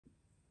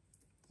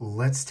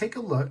let's take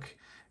a look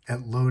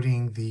at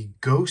loading the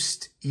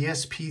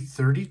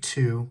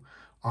GhostESP32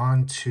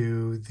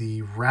 onto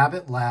the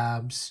Rabbit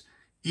Labs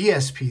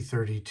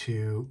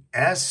ESP32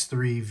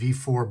 S3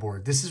 V4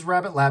 board. This is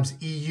Rabbit Labs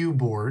EU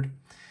board,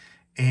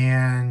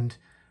 and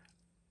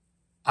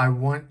I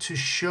want to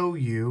show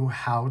you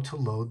how to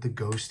load the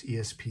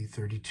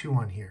GhostESP32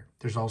 on here.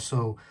 There's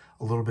also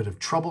a little bit of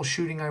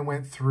troubleshooting I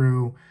went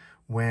through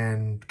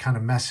when kind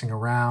of messing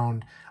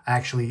around. I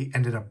actually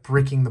ended up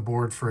bricking the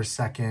board for a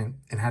second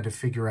and had to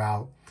figure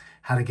out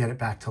how to get it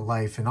back to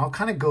life. And I'll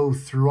kind of go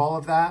through all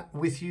of that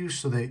with you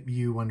so that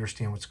you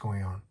understand what's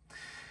going on.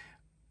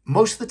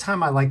 Most of the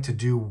time I like to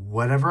do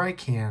whatever I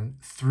can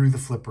through the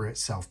flipper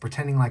itself,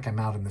 pretending like I'm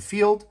out in the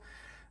field,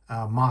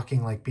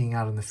 mocking like being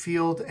out in the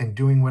field, and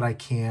doing what I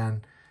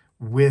can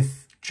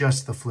with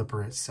just the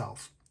flipper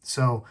itself.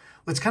 So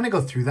let's kind of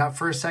go through that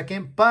for a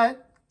second.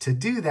 But to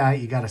do that,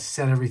 you got to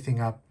set everything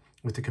up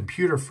with the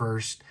computer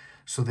first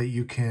so that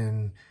you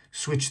can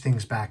switch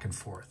things back and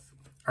forth.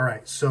 All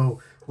right,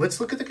 so let's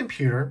look at the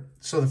computer.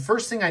 So the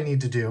first thing I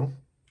need to do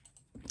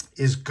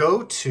is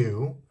go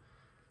to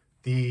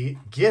the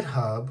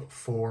GitHub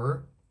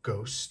for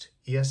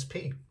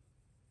GhostESP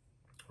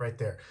right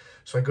there.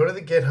 So I go to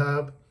the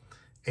GitHub,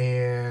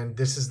 and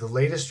this is the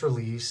latest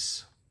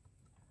release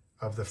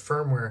of the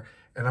firmware.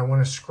 And I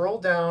want to scroll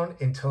down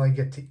until I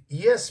get to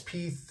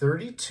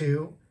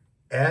ESP32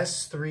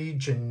 S3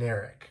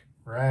 generic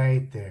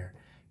right there.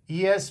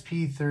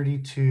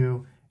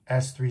 ESP32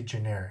 S3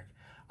 generic.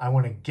 I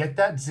want to get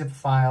that zip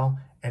file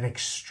and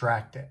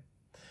extract it.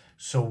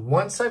 So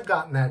once I've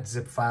gotten that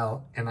zip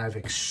file and I've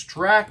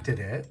extracted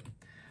it,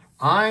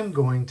 I'm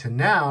going to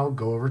now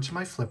go over to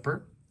my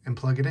flipper and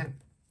plug it in,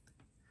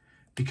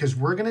 because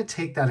we're going to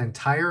take that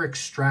entire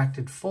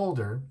extracted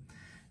folder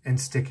and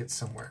stick it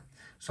somewhere.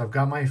 So I've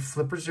got my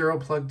flipper 0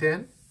 plugged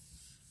in,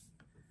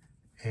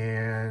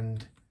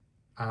 and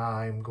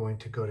I'm going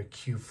to go to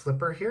Q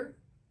Flipper here.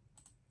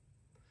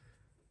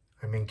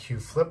 I'm in Q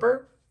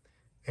Flipper,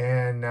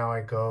 and now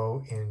I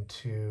go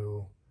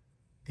into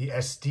the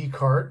SD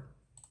card,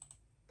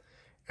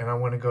 and I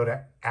want to go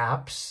to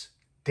Apps,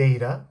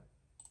 Data,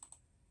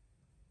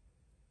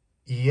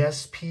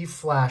 ESP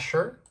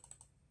Flasher,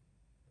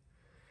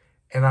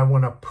 and I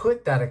want to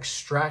put that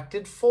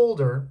extracted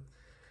folder.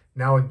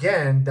 Now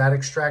again, that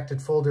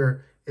extracted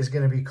folder is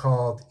going to be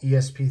called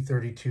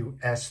ESP32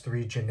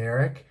 S3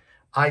 generic.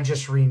 I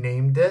just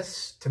renamed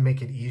this to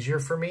make it easier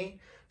for me.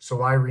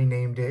 So I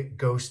renamed it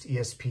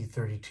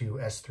GhostESP32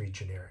 S3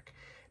 generic.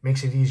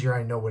 Makes it easier.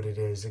 I know what it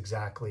is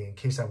exactly in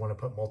case I want to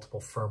put multiple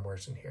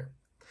firmwares in here.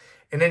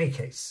 In any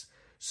case,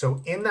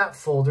 so in that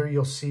folder,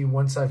 you'll see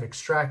once I've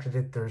extracted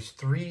it, there's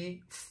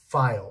 3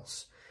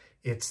 files.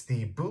 It's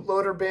the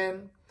bootloader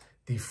bin,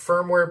 the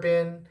firmware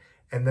bin,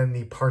 and then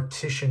the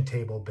partition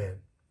table bin.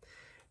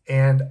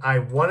 And I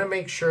want to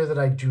make sure that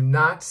I do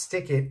not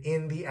stick it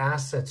in the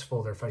assets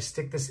folder. If I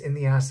stick this in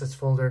the assets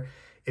folder,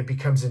 it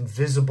becomes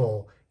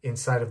invisible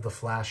inside of the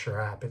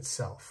Flasher app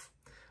itself.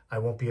 I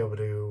won't be able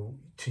to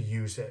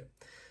use it.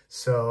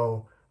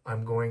 So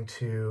I'm going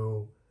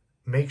to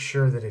make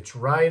sure that it's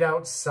right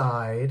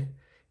outside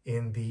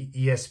in the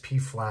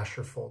ESP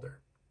Flasher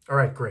folder. All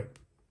right, great.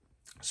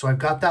 So I've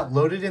got that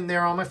loaded in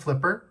there on my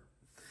flipper.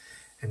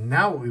 And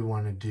now what we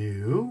want to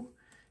do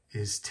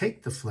is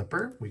take the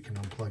flipper. We can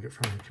unplug it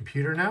from the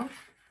computer now.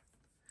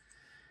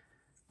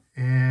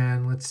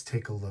 And let's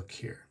take a look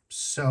here.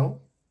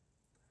 So,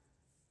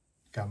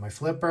 got my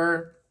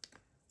flipper.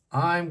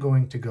 I'm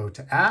going to go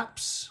to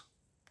Apps,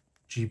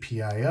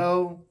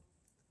 GPIO,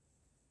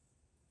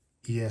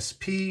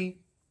 ESP.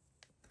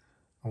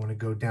 I want to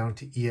go down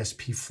to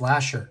ESP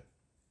Flasher.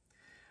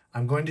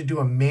 I'm going to do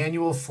a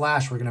manual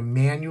flash. We're going to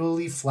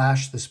manually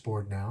flash this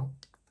board now.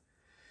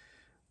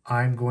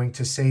 I'm going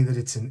to say that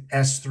it's an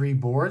S3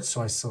 board,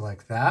 so I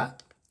select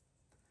that.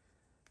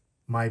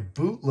 My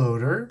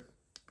bootloader,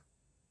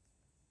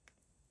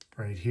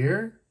 right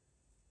here.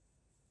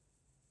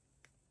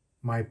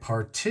 My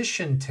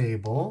partition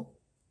table,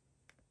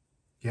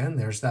 again,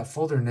 there's that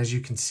folder, and as you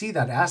can see,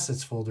 that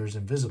assets folder is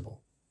invisible.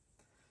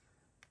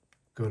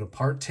 Go to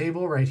part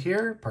table right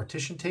here,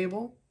 partition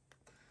table.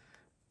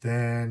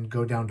 Then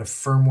go down to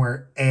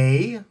firmware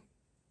A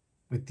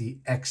with the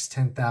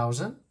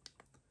X10000.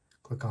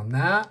 Click on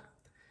that,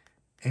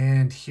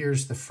 and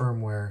here's the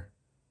firmware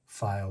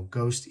file,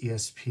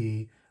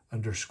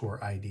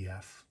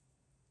 GhostESP_IDF.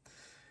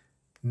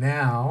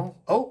 Now,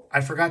 oh, I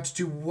forgot to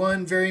do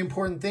one very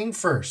important thing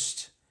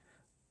first.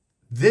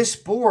 This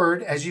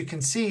board, as you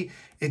can see,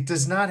 it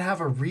does not have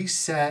a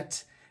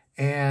reset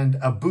and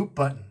a boot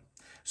button.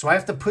 So I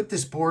have to put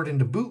this board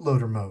into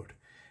bootloader mode.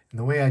 And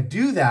the way I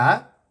do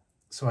that,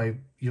 so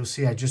you'll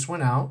see I just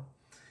went out,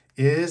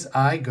 is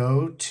I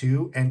go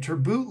to enter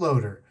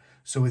bootloader.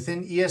 So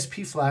within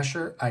ESP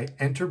Flasher, I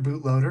enter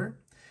bootloader.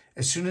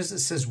 As soon as it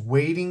says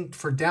waiting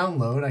for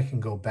download, I can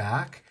go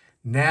back.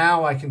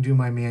 Now I can do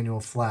my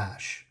manual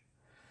flash.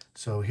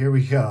 So here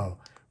we go.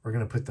 We're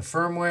going to put the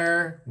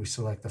firmware. We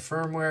select the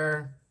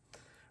firmware.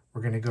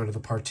 We're going to go to the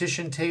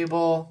partition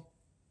table.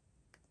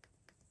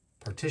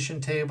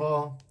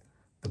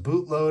 the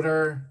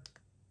bootloader,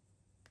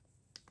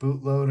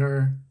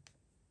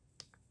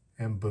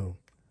 and boom.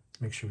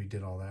 Make sure we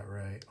did all that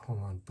right. Hold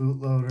on,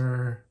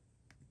 bootloader,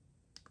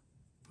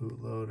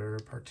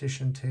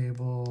 partition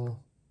table,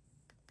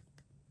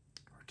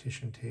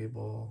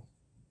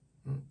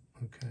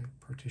 okay,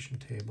 partition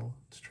table.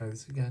 Let's try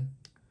this again.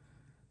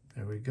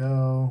 There we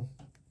go.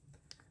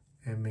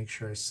 And make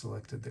sure I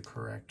selected the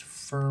correct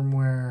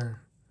firmware,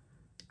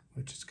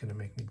 which is going to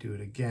make me do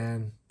it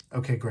again.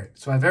 Okay, great.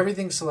 So I have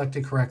everything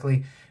selected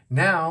correctly.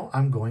 Now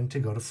I'm going to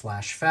go to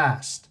Flash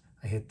Fast.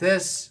 I hit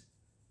this.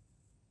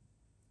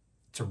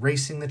 It's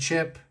erasing the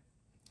chip,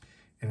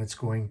 and it's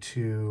going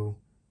to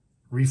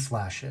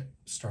reflash it.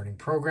 Starting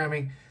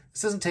programming.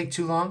 This doesn't take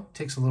too long. It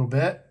takes a little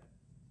bit.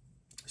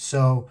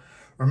 So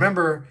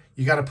remember,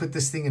 you got to put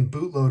this thing in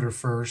bootloader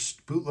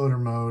first, bootloader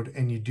mode,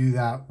 and you do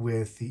that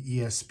with the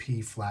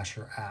ESP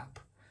Flasher app.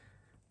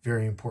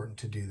 Very important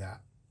to do that.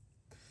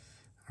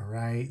 All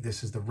right,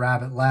 this is the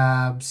Rabbit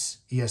Labs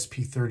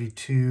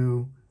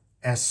ESP32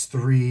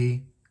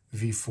 S3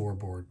 V4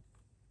 board.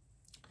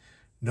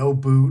 No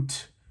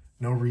boot,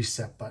 no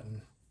reset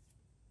button.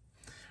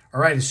 All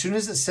right, as soon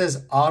as it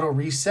says auto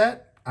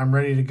reset, I'm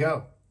ready to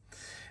go.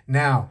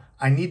 Now,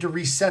 I need to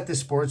reset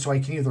this board so I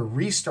can either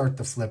restart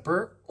the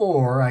flipper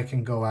or I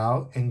can go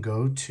out and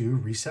go to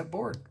reset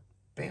board.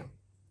 Bam.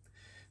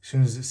 As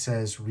soon as it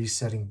says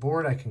resetting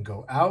board, I can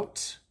go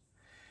out.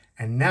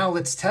 And now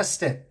let's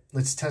test it.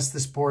 Let's test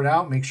this board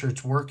out, make sure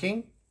it's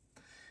working.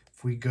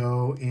 If we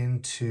go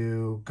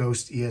into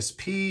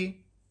GhostESP,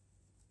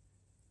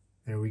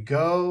 there we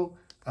go.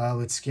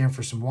 Let's scan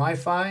for some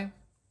Wi-Fi.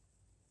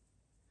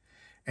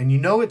 And you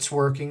know it's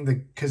working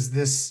because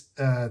this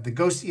the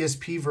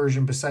GhostESP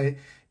version,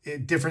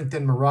 different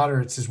than Marauder,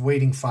 it says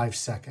waiting 5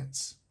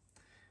 seconds.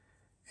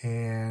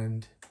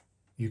 And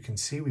you can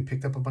see we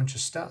picked up a bunch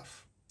of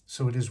stuff.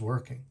 So it is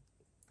working.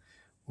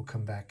 We'll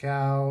come back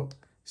out,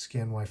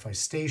 scan Wi-Fi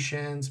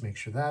stations, make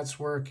sure that's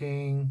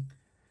working.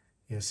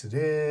 Yes, it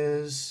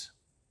is.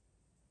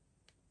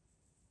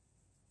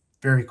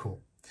 Very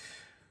cool.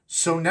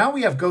 So now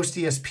we have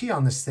GhostESP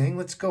on this thing.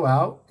 Let's go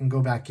out and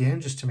go back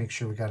in just to make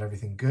sure we got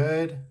everything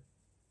good.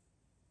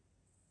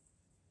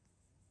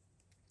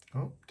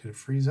 Oh, did it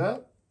freeze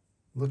up?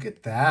 Look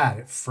at that.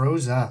 It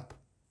froze up.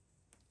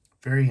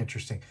 Very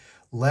interesting.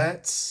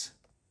 Let's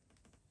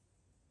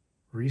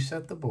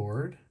reset the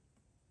board.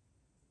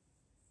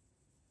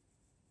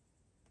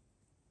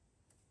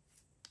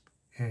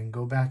 And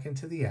go back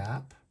into the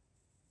app.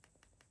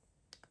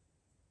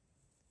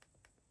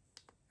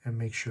 And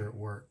make sure it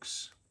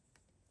works.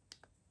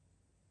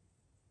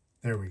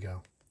 There we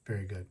go.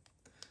 Very good.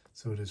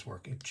 So it is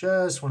working.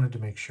 Just wanted to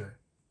make sure.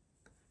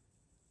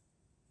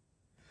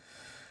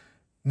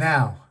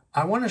 Now,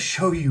 I want to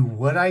show you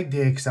what I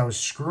did because I was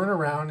screwing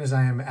around as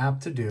I am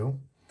apt to do.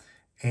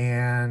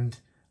 And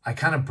I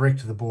kind of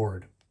bricked the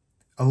board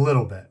a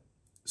little bit.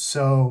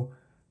 So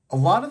a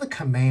lot of the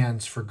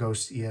commands for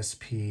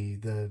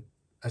GhostESP,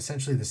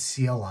 essentially the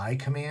CLI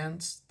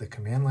commands, the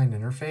command line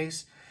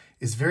interface,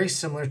 is very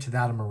similar to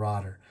that of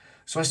Marauder.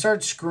 So I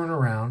started screwing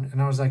around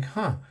and I was like,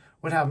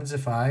 what happens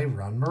if I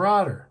run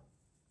Marauder?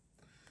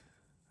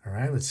 All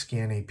right, let's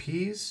scan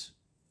APs.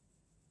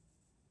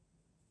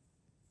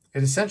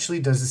 It essentially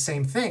does the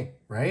same thing,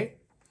 right?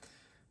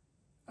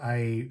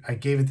 I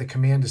gave it the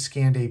command to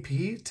scan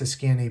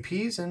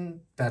APs, and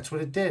that's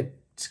what it did,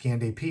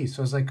 scanned APs.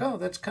 So I was like, oh,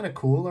 that's kind of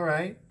cool, all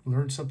right.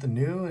 Learned something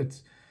new.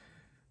 It's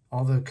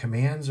all the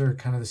commands are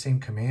kind of the same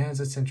commands.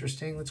 That's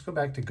interesting. Let's go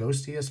back to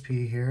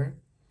GhostESP here.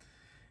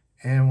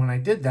 And when I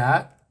did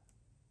that,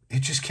 it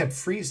just kept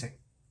freezing.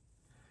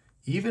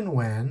 Even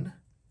when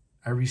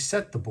I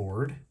reset the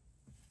board,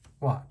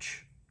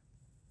 watch.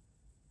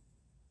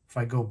 If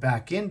I go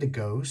back into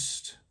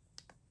Ghost,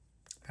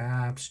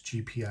 Apps,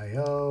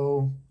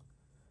 GPIO,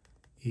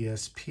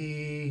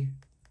 ESP,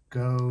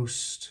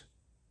 Ghost,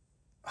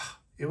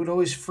 it would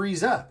always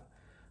freeze up.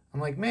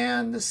 I'm like,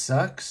 man, this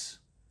sucks.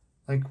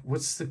 Like,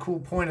 what's the cool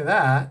point of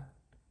that?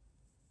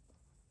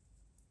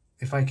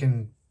 If I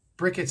can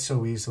brick it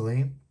so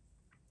easily.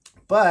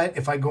 But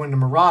if I go into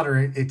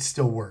Marauder, it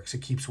still works.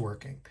 It keeps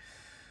working.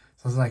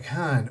 So I was like,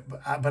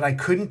 but I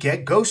couldn't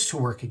get Ghost to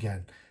work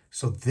again.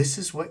 So this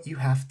is what you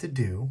have to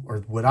do, or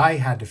what I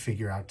had to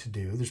figure out to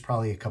do. There's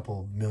probably a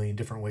couple million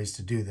different ways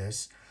to do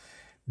this.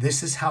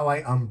 This is how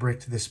I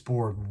unbricked this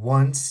board.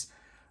 Once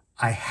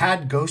I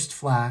had Ghost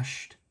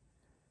flashed,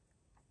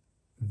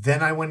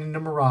 then I went into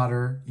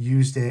Marauder,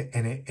 used it,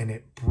 and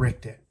it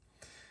bricked it.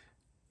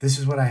 This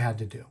is what I had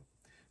to do.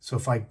 So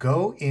if I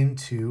go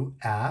into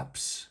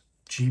Apps,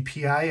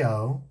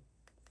 GPIO,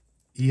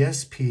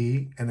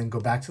 ESP, and then go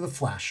back to the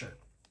flasher,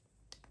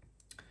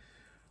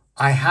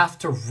 I have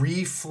to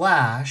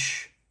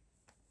reflash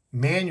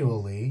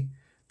manually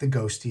the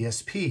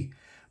GhostESP,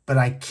 but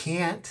I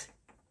can't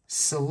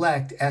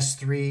select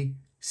S3,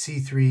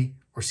 C3,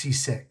 or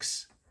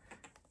C6.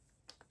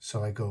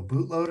 So I go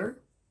bootloader,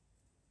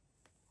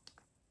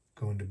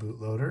 go into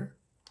bootloader,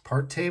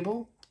 part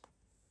table,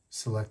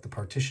 select the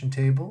partition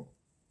table,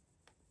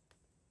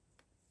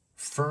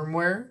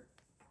 firmware,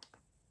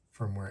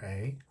 firmware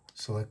A,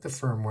 select the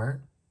firmware.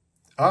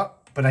 Oh,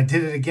 but I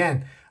did it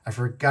again. I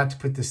forgot to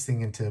put this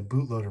thing into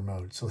bootloader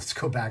mode. So let's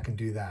go back and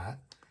do that.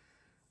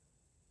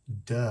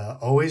 Duh,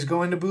 always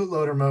go into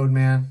bootloader mode,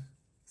 man.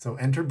 So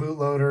enter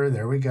bootloader,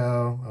 there we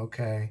go,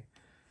 okay.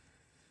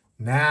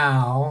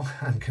 Now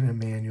I'm gonna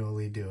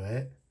manually do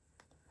it.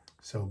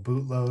 So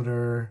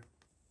bootloader,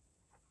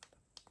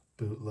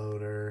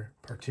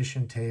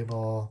 partition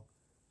table,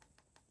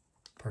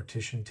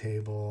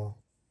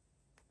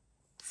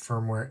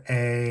 firmware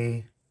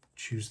A,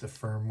 choose the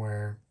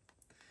firmware.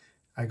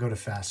 I go to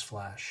fast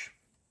flash.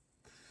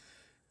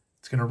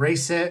 It's gonna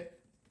erase it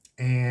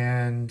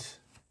and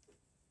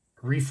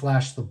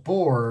reflash the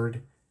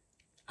board,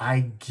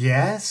 I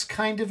guess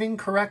kind of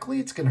incorrectly.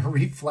 It's gonna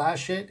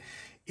reflash it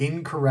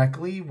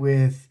incorrectly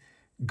with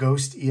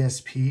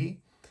GhostESP.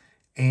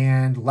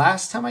 And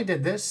last time I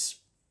did this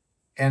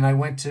and I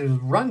went to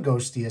run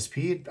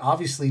GhostESP, it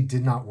obviously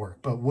did not work,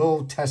 but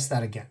we'll test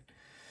that again.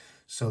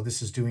 So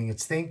this is doing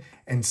its thing.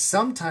 And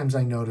sometimes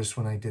I noticed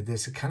when I did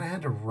this, it kind of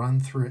had to run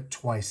through it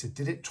twice. It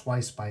did it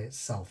twice by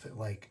itself. It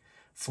like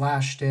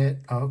flashed it.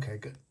 Oh, okay,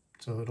 good.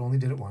 So it only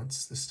did it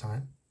once this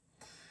time.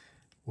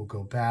 We'll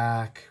go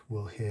back,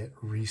 we'll hit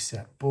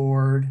reset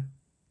board.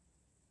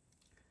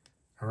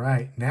 All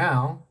right,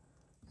 now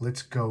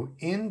let's go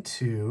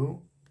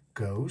into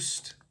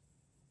Ghost.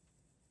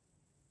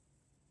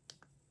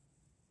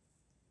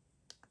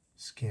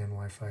 Scan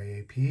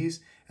Wi-Fi APs.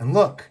 And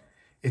look,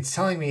 it's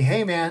telling me,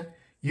 hey man,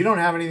 you don't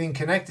have anything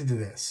connected to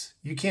this.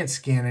 You can't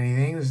scan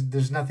anything,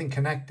 there's nothing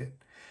connected.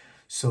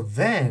 So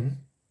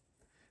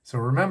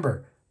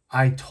remember,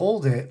 I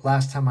told it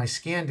last time I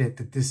scanned it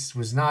that this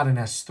was not an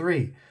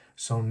S3.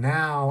 So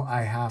now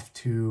I have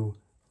to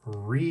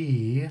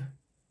re-flash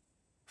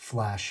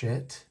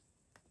it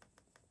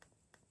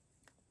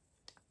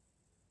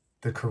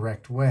the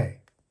correct way.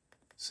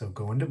 So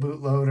go into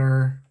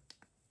bootloader,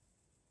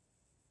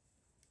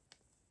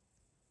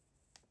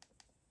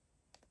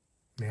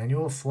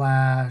 manual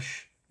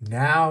flash,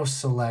 now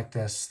select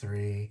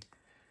S3,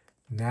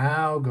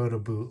 now go to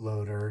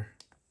bootloader,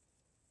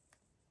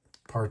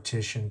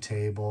 partition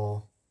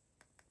table,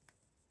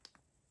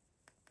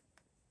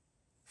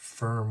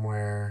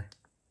 firmware,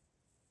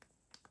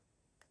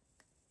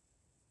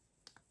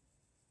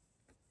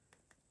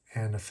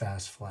 and a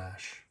fast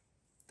flash.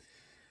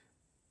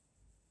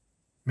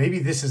 Maybe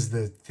this is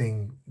the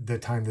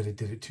time that it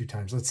did it 2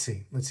 times. Let's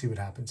see what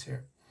happens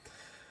here.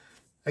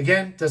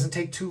 Again, doesn't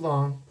take too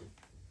long.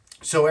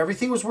 So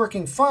everything was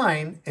working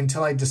fine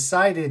until I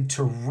decided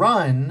to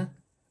run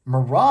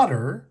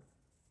Marauder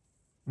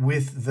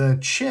with the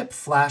chip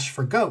flash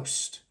for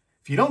Ghost.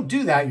 If you don't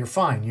do that, you're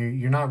fine.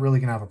 You're not really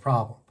gonna have a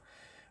problem.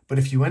 But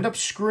if you end up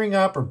screwing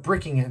up or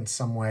bricking it in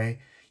some way,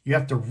 you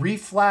have to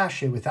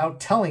reflash it without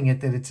telling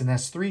it that it's an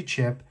S3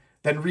 chip,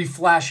 then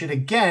reflash it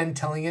again,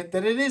 telling it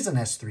that it is an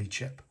S3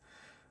 chip.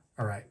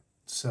 All right,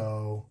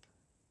 so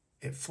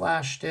it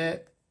flashed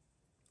it.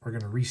 We're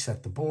gonna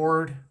reset the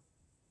board.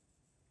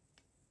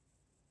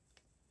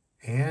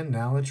 And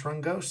now let's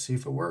run Ghost, see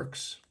if it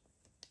works.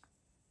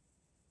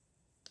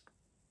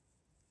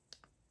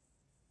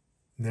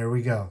 There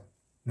we go.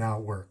 Now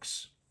it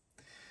works.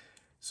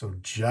 So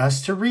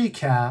just to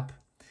recap,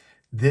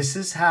 this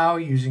is how,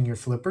 using your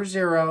Flipper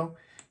Zero,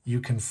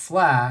 you can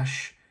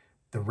flash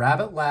the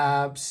Rabbit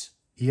Labs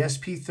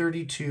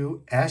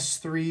ESP32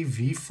 S3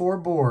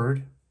 V4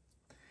 board.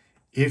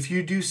 If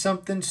you do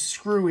something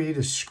screwy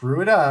to screw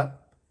it up,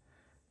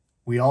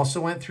 we also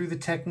went through the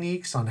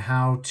techniques on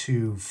how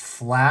to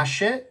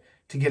flash it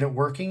to get it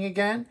working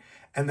again,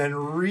 and then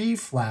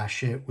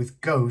re-flash it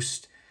with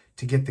Ghost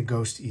to get the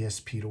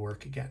GhostESP to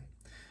work again.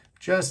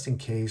 Just in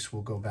case,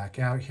 we'll go back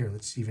out here.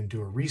 Let's even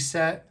do a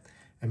reset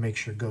and make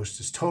sure Ghost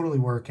is totally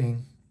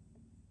working.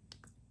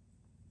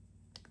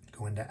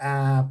 Go into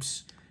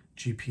apps,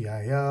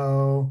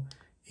 GPIO,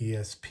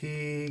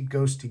 ESP,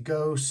 Ghosty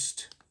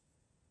Ghost,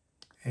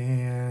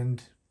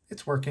 and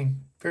it's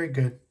working. Very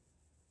good.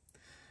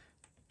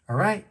 All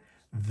right,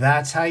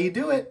 that's how you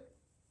do it.